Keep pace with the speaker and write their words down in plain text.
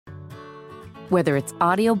Whether it's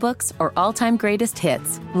audiobooks or all-time greatest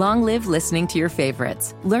hits, long live listening to your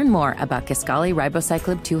favorites. Learn more about Kisqali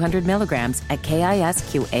Ribociclib 200 milligrams at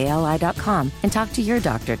KISQALI.com and talk to your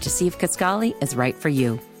doctor to see if Kisqali is right for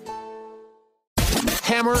you.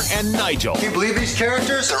 Hammer and Nigel. Can you believe these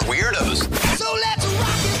characters are weirdos? So let's rock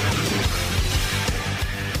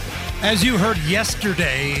it! As you heard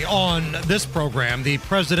yesterday on this program, the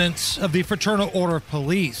president of the Fraternal Order of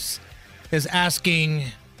Police is asking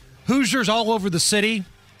Hoosiers all over the city,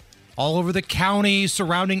 all over the county,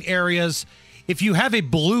 surrounding areas, if you have a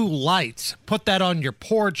blue light, put that on your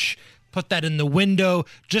porch, put that in the window,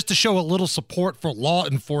 just to show a little support for law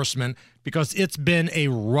enforcement, because it's been a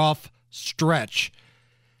rough stretch.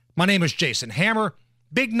 My name is Jason Hammer.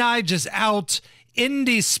 Big Nige is out.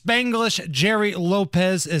 Indy Spanglish, Jerry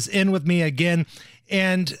Lopez is in with me again.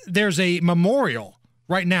 And there's a memorial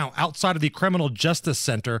right now outside of the Criminal Justice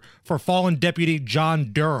Center for fallen Deputy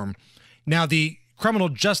John Durham. Now, the Criminal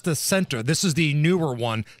Justice Center, this is the newer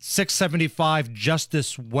one, 675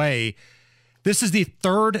 Justice Way. This is the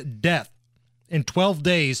third death in 12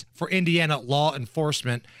 days for Indiana law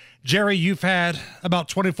enforcement. Jerry, you've had about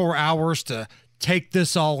 24 hours to take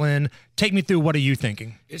this all in. Take me through, what are you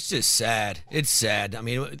thinking? It's just sad. It's sad. I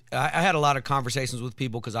mean, I had a lot of conversations with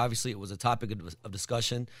people because obviously it was a topic of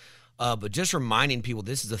discussion. But just reminding people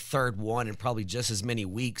this is the third one in probably just as many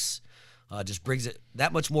weeks just brings it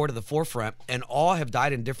that much more to the forefront. And all have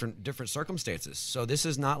died in different circumstances. So this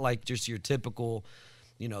is not like just your typical,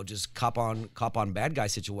 just cop on bad guy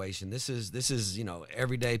situation. This is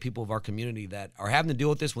everyday people of our community that are having to deal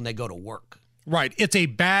with this when they go to work. Right. It's a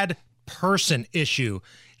bad person issue.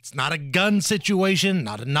 It's not a gun situation,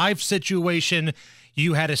 not a knife situation.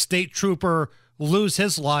 You had a state trooper lose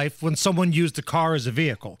his life when someone used the car as a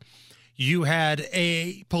vehicle. You had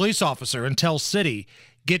a police officer in Tell City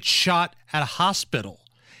get shot at a hospital.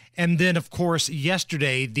 And then, of course,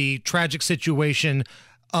 yesterday, the tragic situation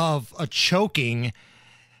of a choking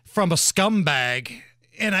from a scumbag.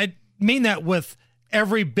 And I mean that with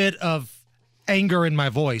every bit of anger in my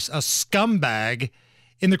voice. A scumbag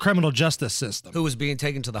in the criminal justice system. Who was being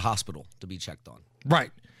taken to the hospital to be checked on.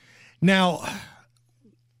 Right. Now,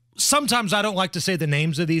 sometimes I don't like to say the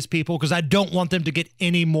names of these people because I don't want them to get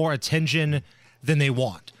any more attention than they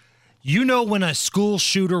want. You know when a school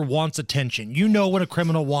shooter wants attention. You know when a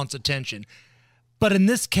criminal wants attention. But in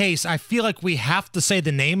this case, I feel like we have to say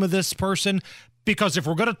the name of this person because if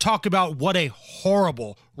we're going to talk about what a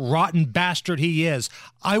horrible, rotten bastard he is,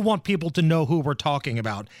 I want people to know who we're talking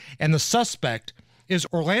about. And the suspect is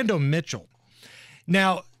Orlando Mitchell.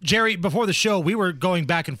 Now, Jerry, before the show, we were going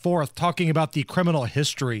back and forth talking about the criminal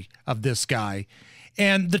history of this guy.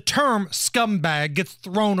 And the term scumbag gets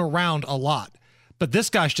thrown around a lot. But this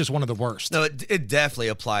guy's just one of the worst. No, it definitely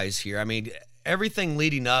applies here. I mean, everything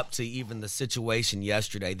leading up to even the situation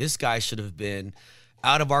yesterday, this guy should have been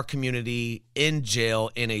out of our community, in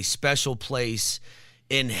jail, in a special place,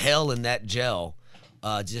 in hell in that jail,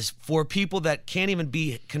 just for people that can't even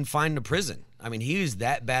be confined to prison. I mean, he was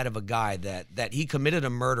that bad of a guy that he committed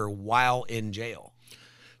a murder while in jail.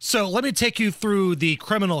 So let me take you through the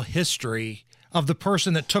criminal history of the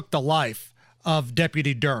person that took the life of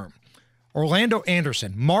Deputy Durham. Orlando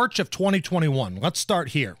Anderson, March of 2021. Let's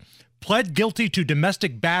start here. Pled guilty to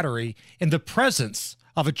domestic battery in the presence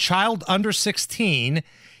of a child under 16.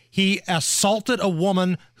 He assaulted a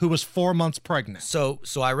woman who was 4 months pregnant. So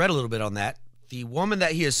I read a little bit on that. The woman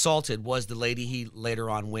that he assaulted was the lady he later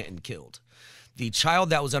on went and killed. The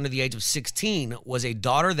child that was under the age of 16 was a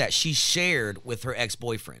daughter that she shared with her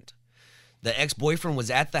ex-boyfriend. The ex-boyfriend was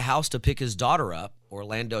at the house to pick his daughter up.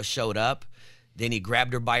 Orlando showed up. Then he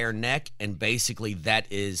grabbed her by her neck, and basically that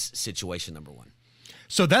is situation number one.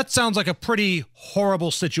 So that sounds like a pretty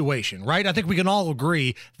horrible situation, right? I think we can all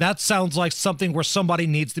agree that sounds like something where somebody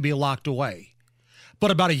needs to be locked away.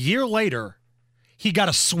 But about a year later, he got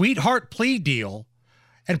a sweetheart plea deal,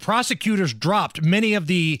 and prosecutors dropped many of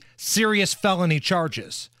the serious felony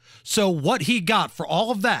charges. So what he got for all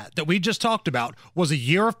of that we just talked about was a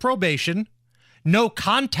year of probation, no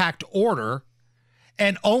contact order,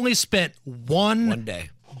 and only spent one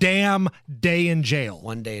damn day in jail.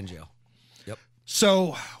 1 day in jail. Yep.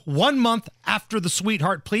 So 1 month after the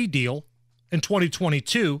sweetheart plea deal in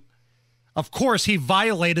 2022, of course, he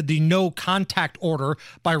violated the no contact order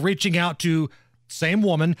by reaching out to same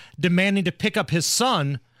woman, demanding to pick up his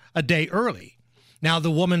son a day early. Now, the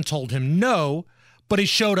woman told him no, but he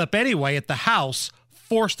showed up anyway at the house,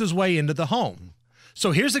 forced his way into the home.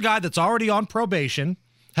 So here's a guy that's already on probation,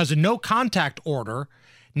 has a no contact order.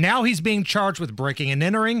 Now he's being charged with breaking and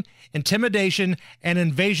entering, intimidation, and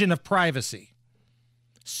invasion of privacy.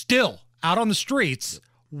 Still out on the streets,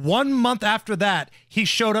 1 month after that, he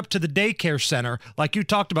showed up to the daycare center, like you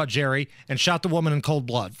talked about, Jerry, and shot the woman in cold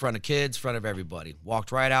blood. In front of kids, in front of everybody.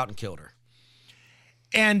 Walked right out and killed her.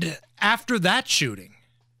 And after that shooting,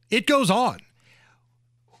 it goes on.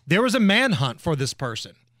 There was a manhunt for this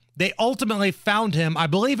person. They ultimately found him, I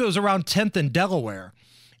believe it was around 10th in Delaware.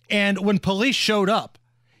 And when police showed up,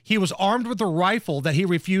 he was armed with a rifle that he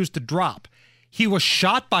refused to drop. He was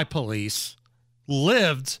shot by police,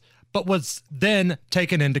 lived, but was then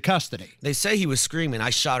taken into custody. They say he was screaming, "I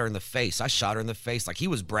shot her in the face. I shot her in the face." Like he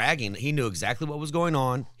was bragging. He knew exactly what was going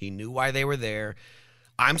on. He knew why they were there.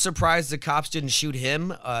 I'm surprised the cops didn't shoot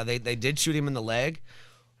him. They did shoot him in the leg,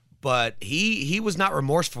 but he was not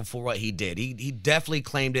remorseful for what he did. He definitely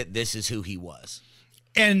claimed it. This is who he was.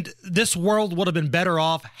 And this world would have been better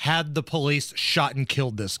off had the police shot and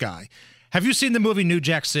killed this guy. Have you seen the movie New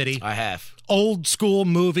Jack City? I have. Old school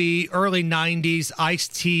movie, early 90s,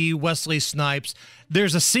 Ice-T, Wesley Snipes.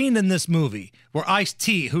 There's a scene in this movie where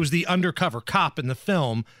Ice-T, who's the undercover cop in the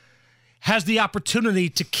film, has the opportunity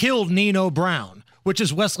to kill Nino Brown, which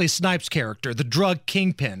is Wesley Snipes' character, the drug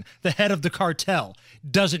kingpin, the head of the cartel,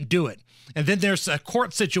 doesn't do it. And then there's a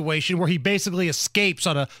court situation where he basically escapes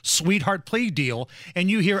on a sweetheart plea deal, and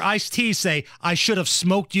you hear Ice-T say, "I should have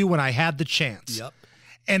smoked you when I had the chance." Yep.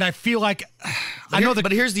 And I feel like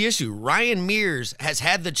But here's the issue. Ryan Mears has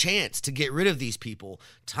had the chance to get rid of these people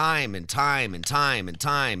time and time and time and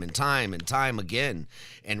time and time and time again.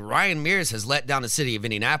 And Ryan Mears has let down the city of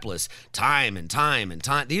Indianapolis time and time and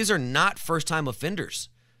time. These are not first-time offenders.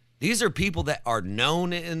 These are people that are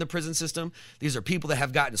known in the prison system. These are people that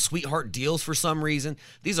have gotten sweetheart deals for some reason.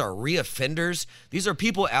 These are reoffenders. These are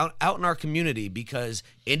people out in our community because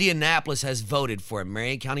Indianapolis has voted for a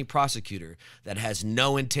Marion County prosecutor that has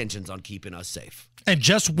no intentions on keeping us safe. And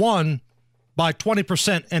just won by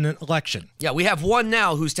 20% in an election. Yeah, we have one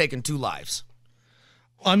now who's taken 2 lives.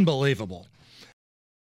 Unbelievable.